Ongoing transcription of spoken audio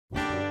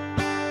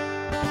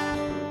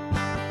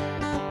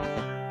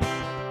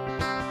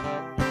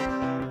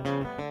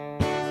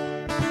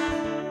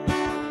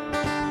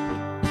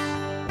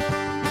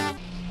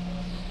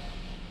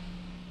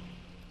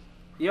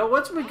You know,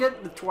 once we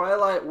get the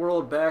Twilight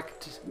world back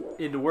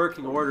into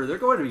working order, they're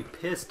going to be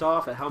pissed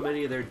off at how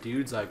many of their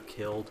dudes I've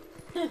killed.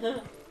 They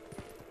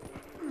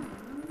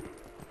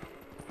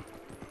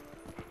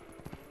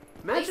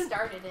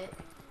started it.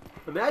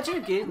 Imagine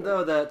a game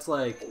though that's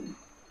like,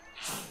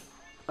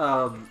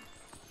 I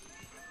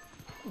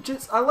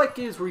like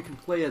games where you can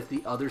play as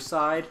the other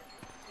side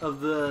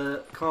of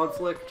the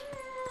conflict.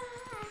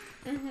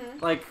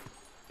 Like,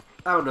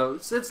 I don't know,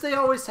 since they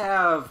always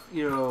have,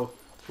 you know,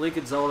 Link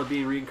and Zelda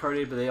being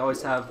reincarnated, but they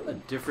always have a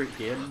different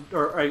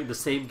the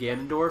same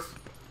Ganondorf.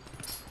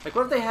 Like,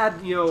 what if they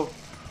had, you know,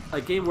 a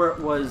game where it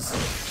was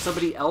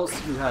somebody else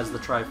who has the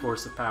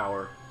Triforce of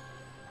Power?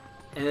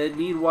 And then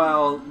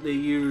meanwhile, they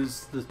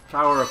use the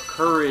power of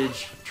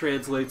courage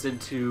translates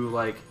into,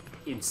 like,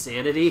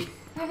 insanity.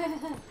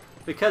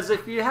 Because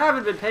if you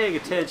haven't been paying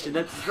attention,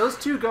 those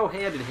two go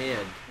hand in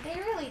hand. They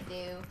really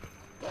do.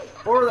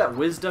 Or that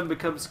wisdom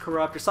becomes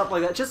corrupt or something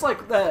like that. Just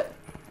like that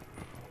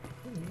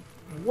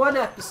one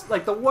episode,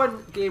 like the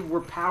one game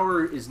where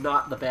power is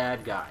not the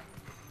bad guy.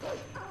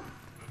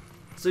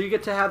 So you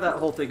get to have that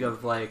whole thing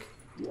of, like,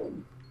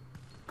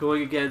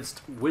 going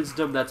against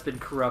wisdom that's been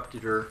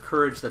corrupted or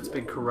courage that's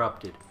been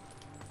corrupted.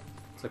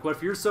 It's like, what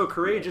if you're so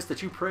courageous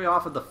that you prey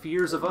off of the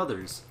fears of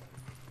others?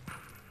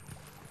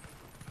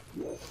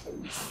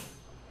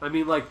 I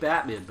mean, like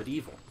Batman, but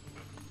evil.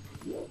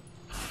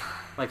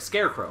 Like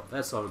Scarecrow,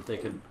 that's what I'm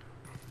thinking.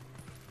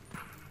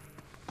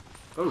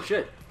 Oh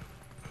shit.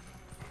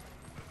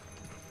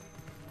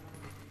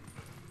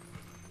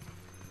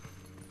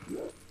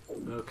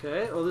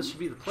 Okay, well this should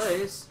be the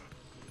place.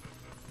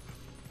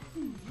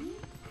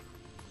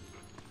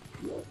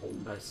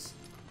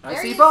 I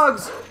see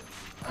bugs!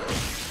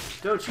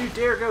 Don't you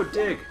dare go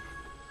dig!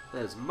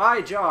 That is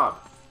my job!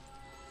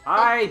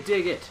 I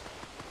dig it!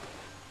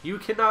 You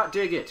cannot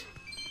dig it!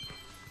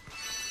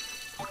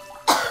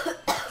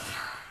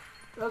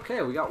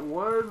 Okay, we got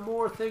one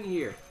more thing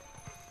here.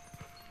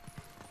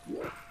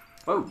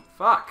 Oh,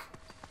 fuck!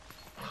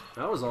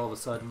 That was all of a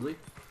suddenly.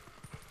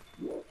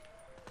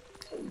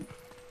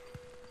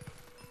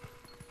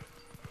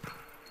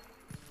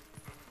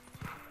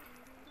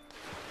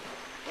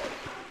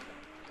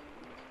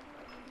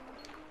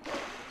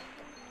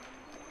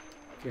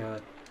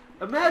 God.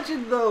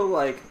 Imagine though,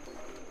 like,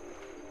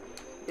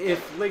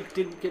 if Link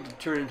didn't get to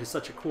turn into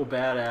such a cool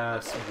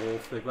badass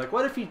wolf thing. Like,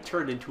 what if he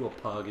turned into a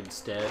pug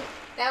instead?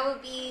 That would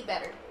be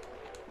better.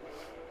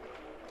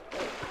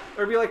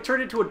 Or be like,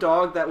 turned into a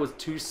dog that was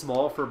too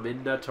small for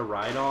Minda to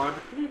ride on.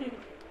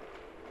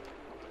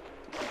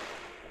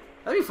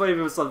 That'd be funny if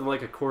it was something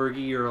like a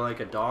corgi or like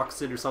a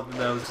dachshund or something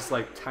that was just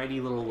like tiny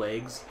little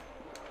legs.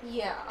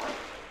 Yeah.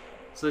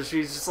 So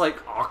she's just like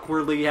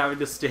awkwardly having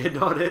to stand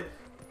on it.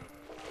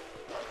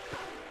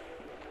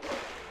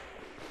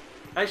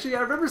 Actually, I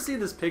remember seeing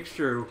this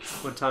picture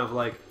one time of,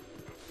 like,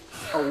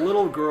 a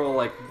little girl,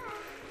 like,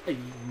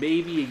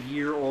 maybe a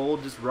year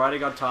old, just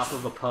riding on top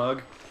of a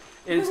pug.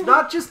 And it's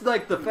not just,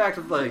 like, the fact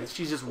of, like,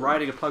 she's just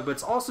riding a pug, but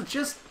it's also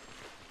just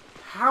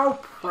how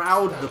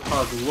proud the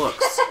pug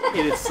looks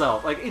in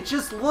itself. Like, it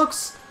just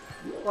looks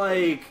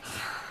like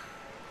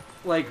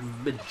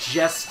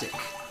majestic.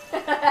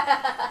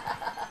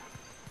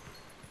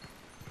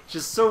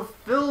 Just so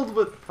filled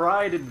with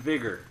pride and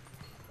vigor.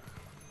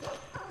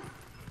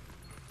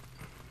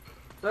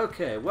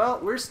 Okay, well,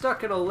 we're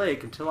stuck in a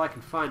lake until I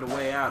can find a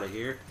way out of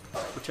here,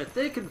 which I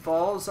think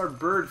involves our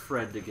bird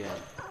friend again.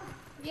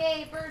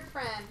 Yay, bird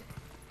friend.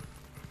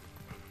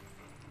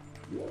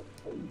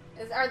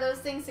 Are those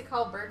things to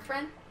call bird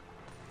friend?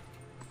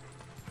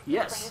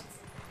 Yes. Plants?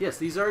 Yes,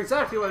 these are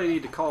exactly what I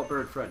need to call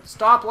bird friend.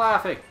 Stop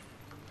laughing!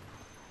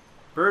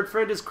 Bird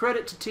friend is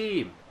credit to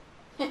team.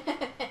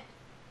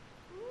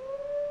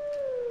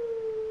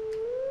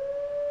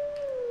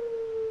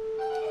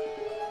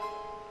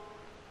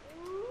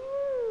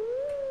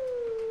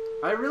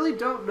 I really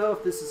don't know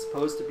if this is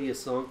supposed to be a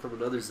song from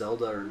another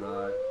Zelda or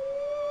not.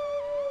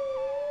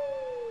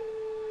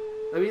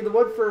 I mean, the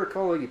one for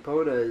calling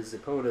Epona is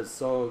Epona's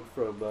song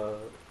from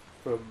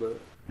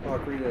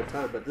Ocarina of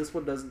Time, but this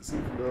one doesn't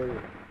seem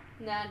familiar.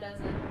 No, it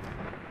doesn't.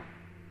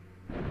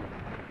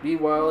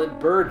 Meanwhile, in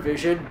Bird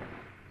Vision...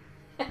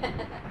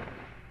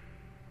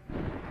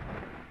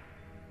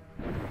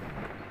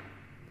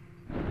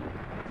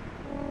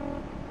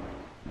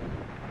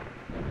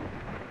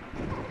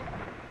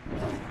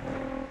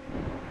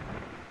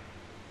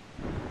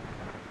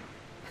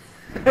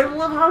 I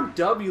love how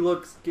dumb you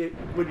look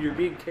when you're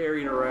being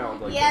carried around.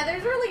 Like yeah,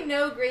 there's really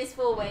no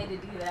graceful way to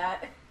do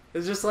that.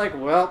 It's just like,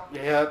 well,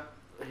 yeah,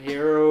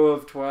 hero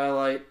of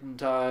Twilight and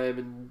time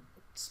and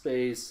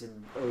space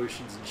and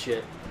oceans and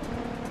shit.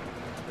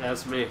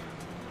 That's me.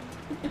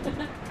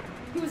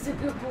 He was a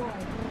good boy.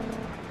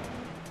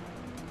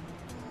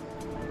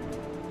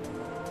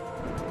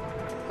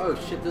 Oh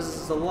shit, this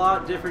is a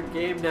lot different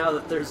game now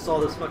that there's all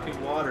this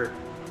fucking water.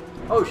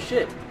 Oh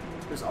shit,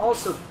 there's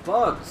also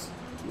bugs.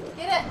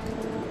 Get it!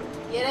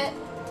 Get it?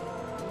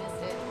 You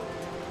missed it.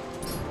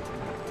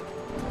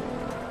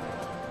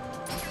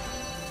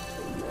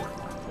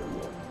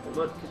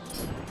 Look.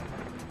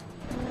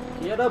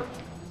 Get up!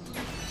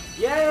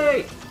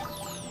 Yay!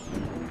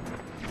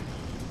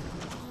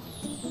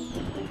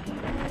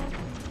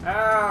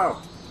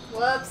 Ow!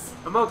 Whoops.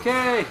 I'm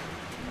okay.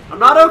 I'm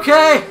not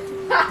okay.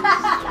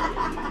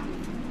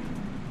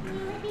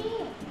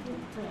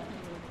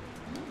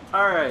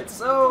 All right,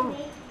 so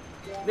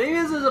maybe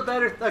this is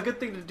a good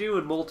thing to do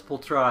in multiple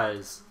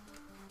tries.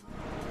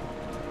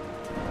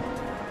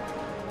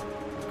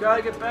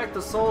 Gotta get back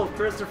the soul of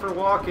Christopher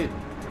Walken.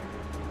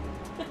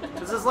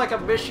 This is like a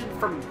mission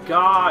from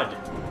God.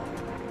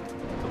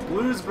 The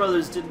Blues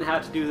Brothers didn't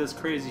have to do this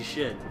crazy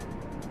shit.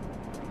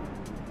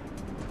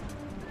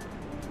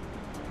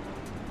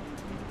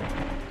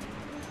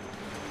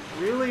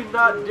 Really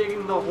not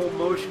digging the whole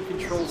motion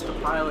controls to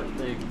pilot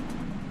thing.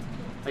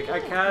 Like, I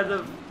kind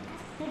of...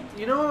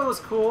 You know what was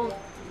cool?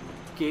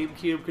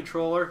 GameCube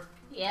controller.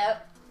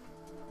 Yep.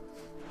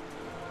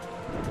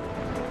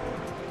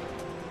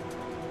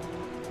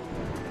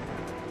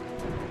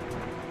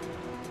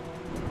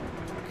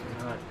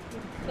 God.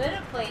 Could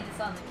have played this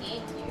on the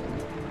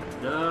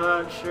GameCube.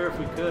 Not sure if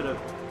we could have.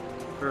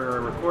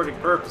 For recording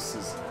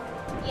purposes.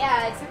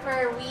 Yeah, except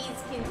for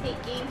Wii's can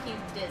take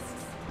GameCube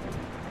discs.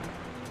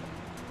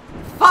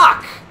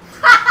 Fuck!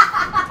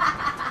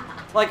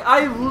 Like,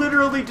 I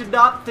literally did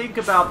not think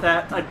about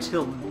that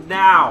until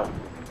now.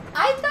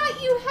 I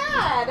thought you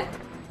had!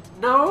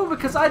 No,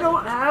 because I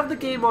don't have the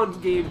game on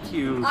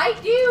GameCube. I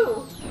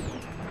do!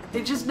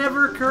 It just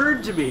never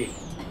occurred to me.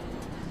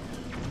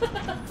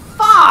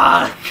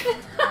 Fuck!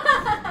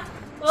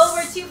 Well,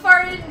 we're too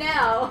far in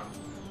now.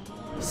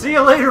 See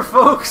you later,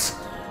 folks!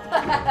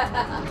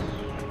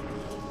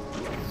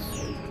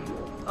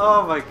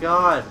 Oh my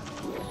god.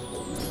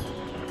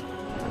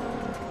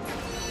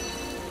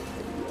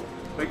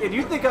 Like, and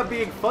you think I'm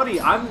being funny.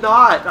 I'm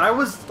not. I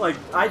was, like,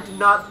 I did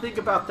not think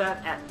about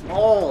that at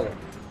all.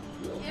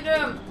 Hit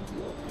him!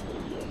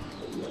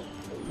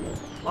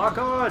 Lock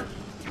on!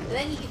 But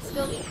then you could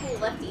still be cool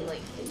lefty,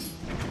 like...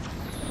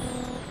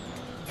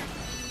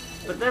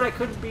 But then I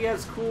couldn't be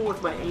as cool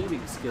with my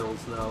aiming skills,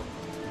 though.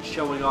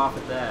 Showing off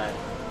at that.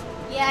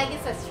 Yeah, I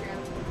guess that's true.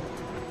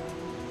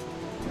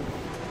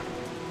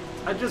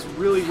 I'm just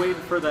really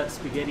waiting for that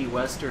spaghetti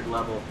western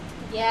level.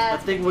 Yeah.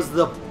 That thing was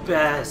the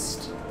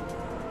best.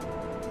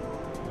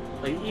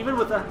 Like, even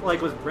with that, like,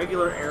 with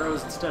regular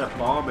arrows instead of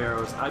bomb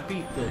arrows, I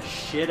beat the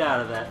shit out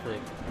of that thing.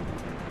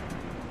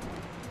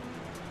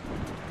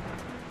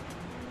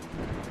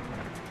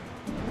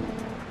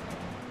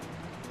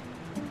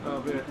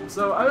 Oh man.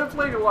 So I've been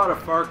playing a lot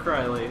of Far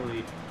Cry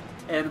lately,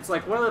 and it's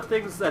like one of the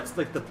things that's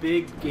like the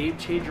big game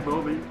changer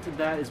moment in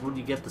that is when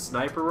you get the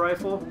sniper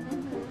rifle.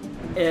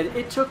 And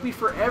it took me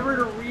forever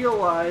to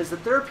realize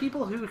that there are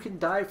people who can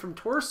die from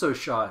torso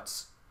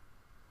shots.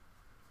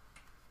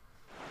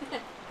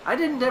 I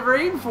didn't never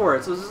aim for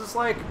it, so it's just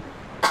like,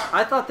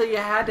 I thought that you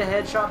had to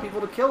headshot people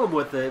to kill them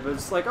with it, but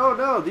it's like, oh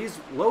no, these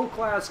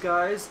low-class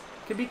guys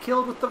can be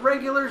killed with the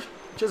regular,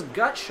 just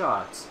gut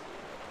shots.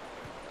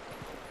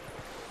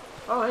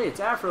 Oh hey, it's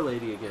Afro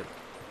Lady again.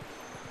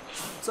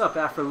 What's up,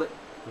 Afro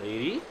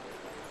Lady?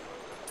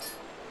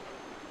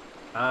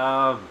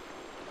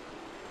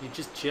 You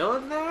just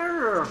chilling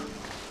there, or?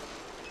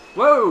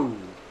 Whoa!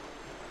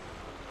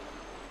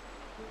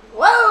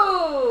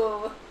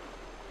 Whoa!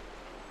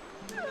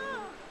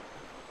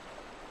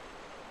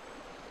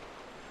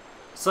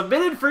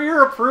 Submitted for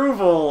your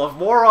approval of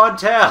Moron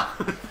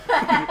Town.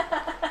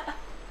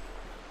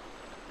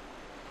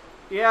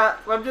 Yeah,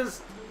 I'm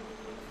just...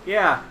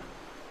 Yeah.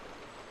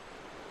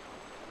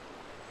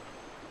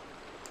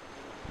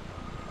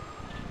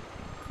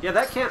 Yeah,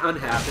 that can't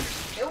unhappen.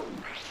 Nope.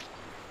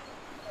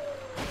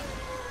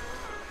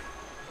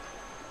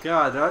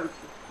 God,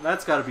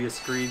 that's gotta be a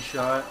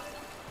screenshot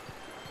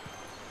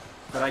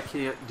that I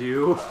can't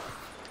do.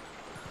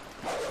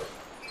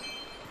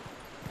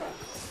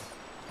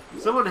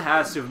 Someone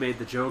has to have made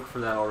the joke for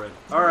that already.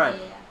 Alright,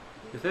 Yeah.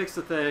 you fixed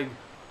the thing.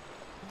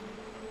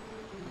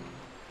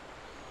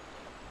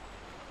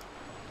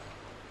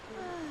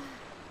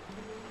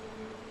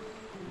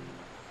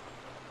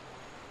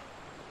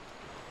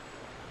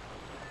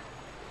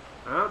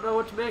 I don't know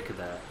what to make of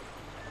that.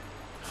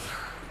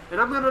 And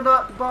I'm gonna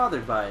not be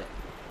bothered by it.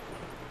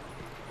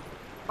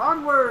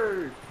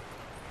 Onward!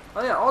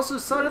 Oh yeah, also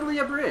suddenly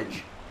a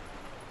bridge.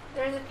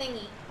 There's a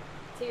thingy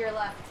to your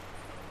left.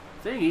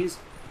 Thingies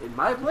in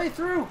my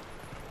playthrough.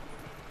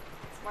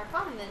 It's more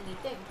common than you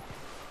think.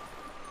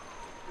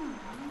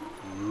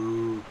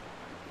 Ooh.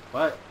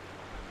 What?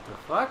 The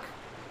fuck?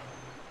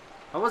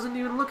 I wasn't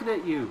even looking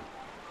at you.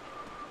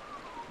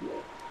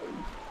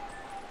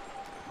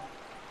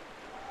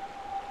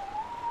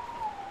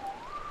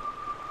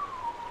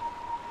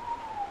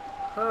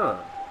 Huh.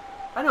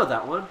 I know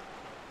that one.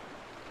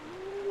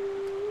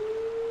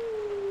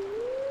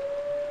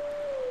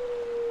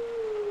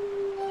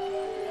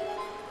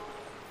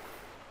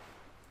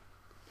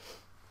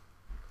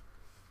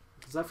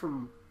 Is that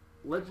from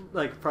Legend,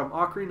 like from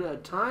Ocarina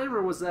of Time,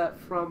 or was that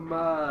from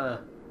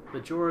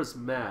Majora's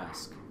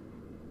Mask?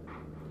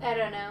 I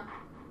don't know.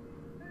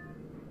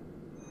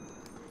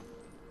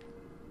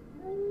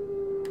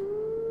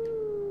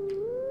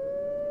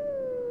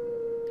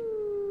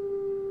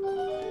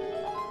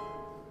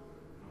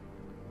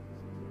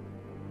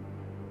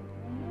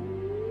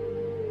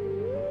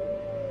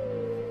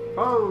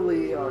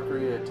 Probably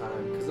Ocarina of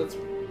Time, because that's...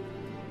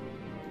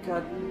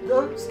 God,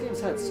 those games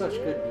had such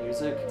good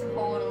music.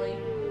 Totally.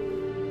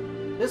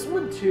 This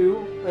one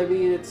too, I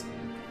mean, it's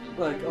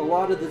like a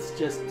lot of it's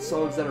just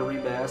songs that are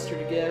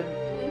remastered again.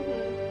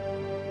 Mm-hmm.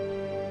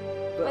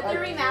 But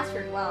they're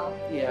remastered well.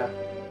 Yeah.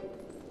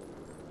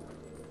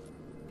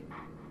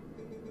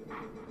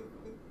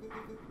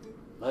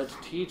 Let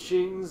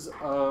teachings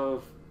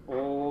of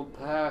old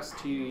pass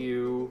to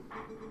you.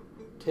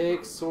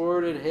 Take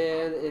sword in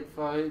hand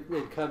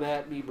and come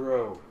at me,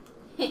 bro.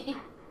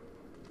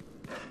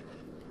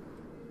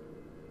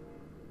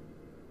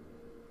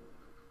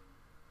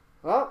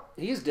 Well,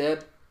 he's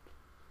dead.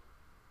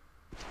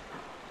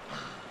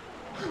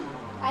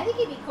 I think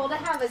it'd be cool to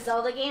have a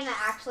Zelda game that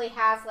actually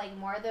has like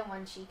more than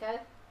one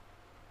Sheikah.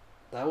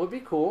 That would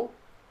be cool.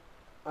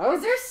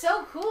 Because they're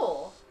so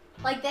cool.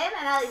 Like them,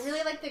 and I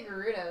really like the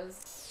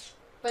Gerudos.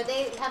 But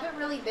they haven't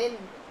really been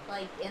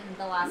like in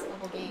the last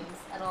couple games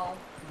at all.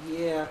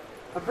 Yeah.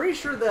 I'm pretty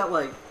sure that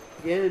like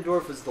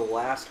Ganondorf is the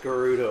last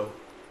Gerudo.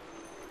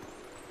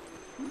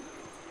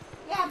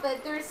 Yeah,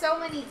 but there's so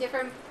many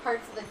different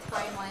parts of the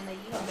timeline that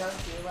you can go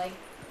to. Like,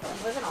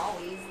 it wasn't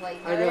always like.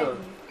 I know,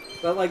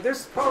 but like,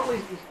 there's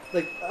probably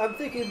like I'm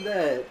thinking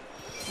that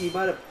he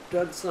might have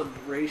done some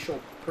racial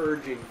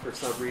purging for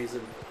some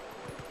reason.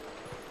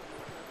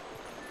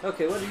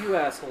 Okay, what do you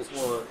assholes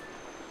want?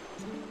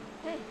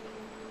 Hey.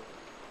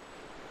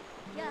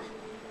 Yeah.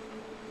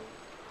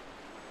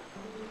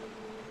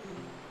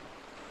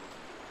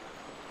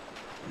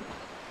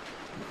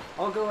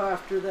 I'll go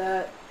after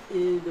that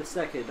in a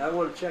second. I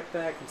want to check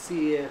back and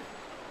see if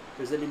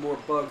there's any more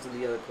bugs in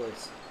the other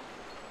place.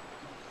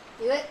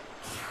 Do it.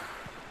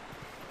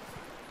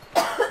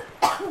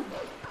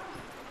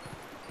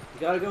 You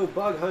gotta go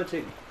bug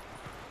hunting.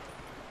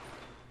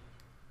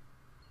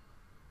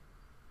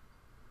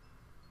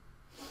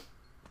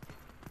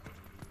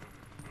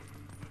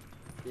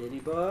 Any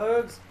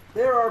bugs?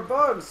 There are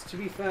bugs to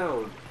be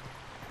found.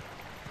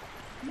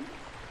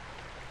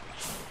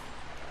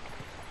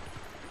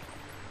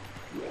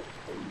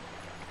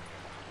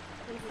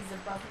 He's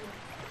above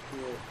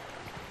you.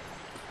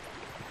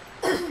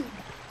 Yeah.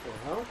 The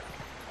hell?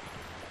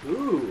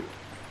 Ooh.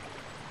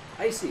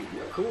 Icy.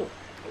 Cool.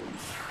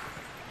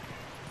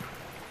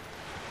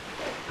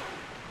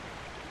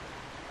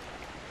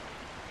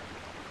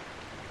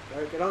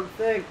 Alright, get on the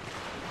thing.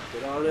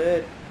 Get on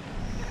it.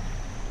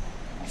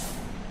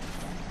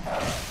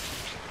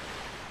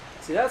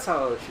 See, that's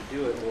how I should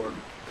do it more.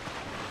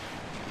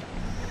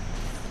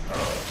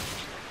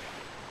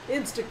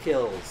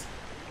 Insta-kills.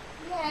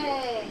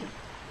 Yay!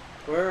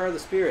 Where are the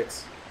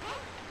spirits?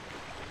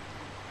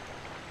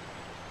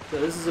 So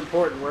this is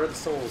important. Where are the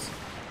souls?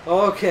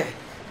 Okay.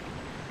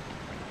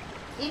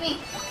 Gimme.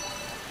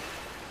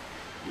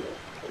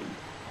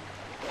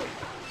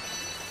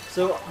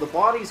 So the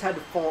bodies had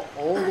to fall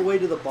all the way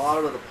to the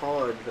bottom of the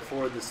pond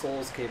before the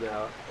souls came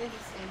out.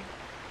 Interesting.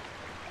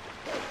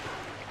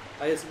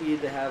 I just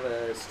needed to have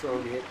a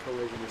strong hit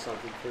collision or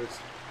something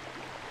first.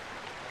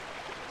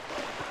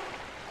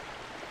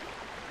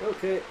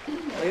 Okay,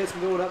 I guess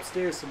I'm going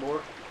upstairs some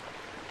more.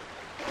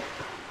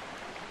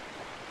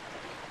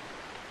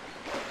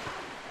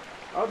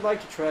 I would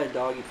like to try a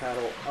doggy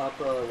paddle up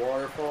a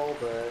waterfall,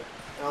 but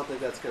I don't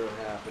think that's going to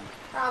happen.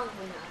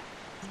 Probably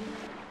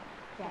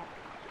not.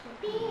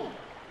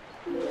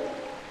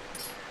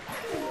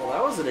 Well,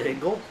 that was an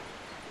angle.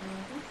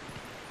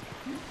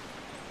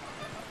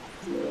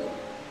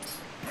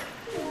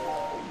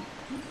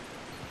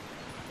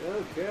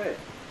 Okay,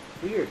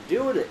 we are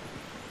doing it.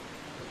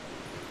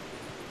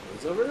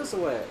 It's over this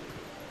way.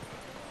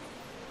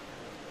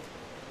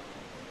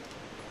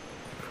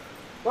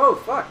 Whoa,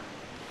 fuck.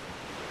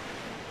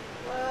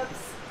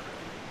 Whoops.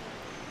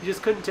 You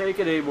just couldn't take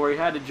it anymore. You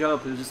had to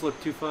jump. It just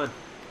looked too fun.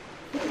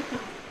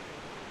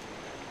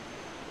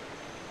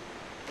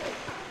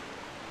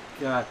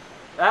 God.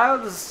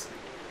 That was...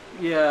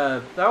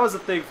 Yeah, that was a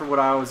thing from when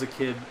I was a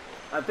kid.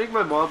 I think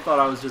my mom thought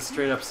I was just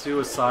straight up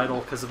suicidal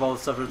because of all the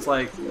stuff. It's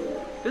like,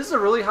 this is a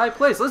really high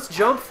place. Let's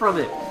jump from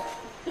it.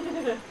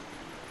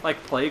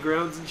 Like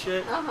playgrounds and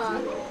shit. Uh-huh.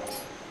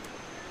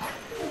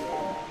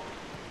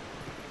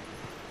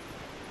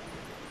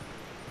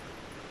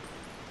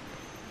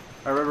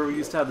 I remember we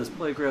used to have this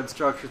playground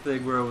structure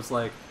thing where it was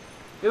like,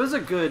 it was a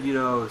good,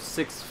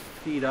 6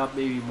 feet up,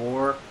 maybe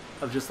more,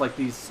 of just like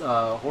these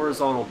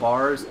horizontal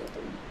bars,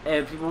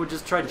 and people would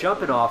just try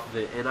jumping off of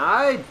it, and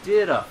I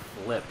did a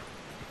flip.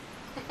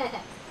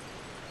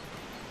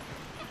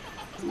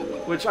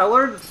 Which I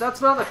learned that's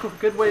not a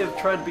good way of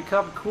trying to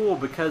become cool,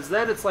 because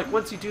then it's like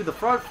once you do the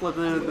front flip,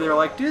 then they're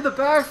like, do the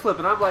back flip,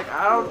 and I'm like,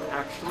 I don't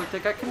actually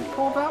think I can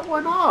pull that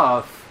one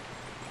off.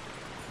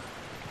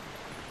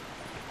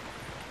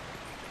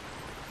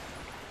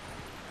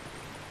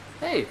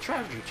 Hey,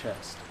 treasure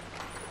chest.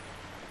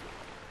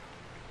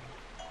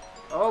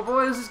 Oh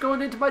boy, this is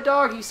going into my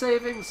doggy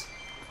savings.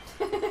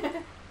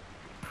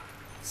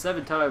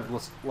 7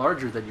 times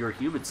larger than your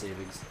human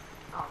savings.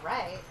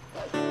 Alright.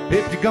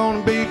 If you're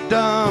gonna be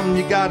dumb,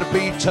 you gotta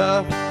be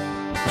tough.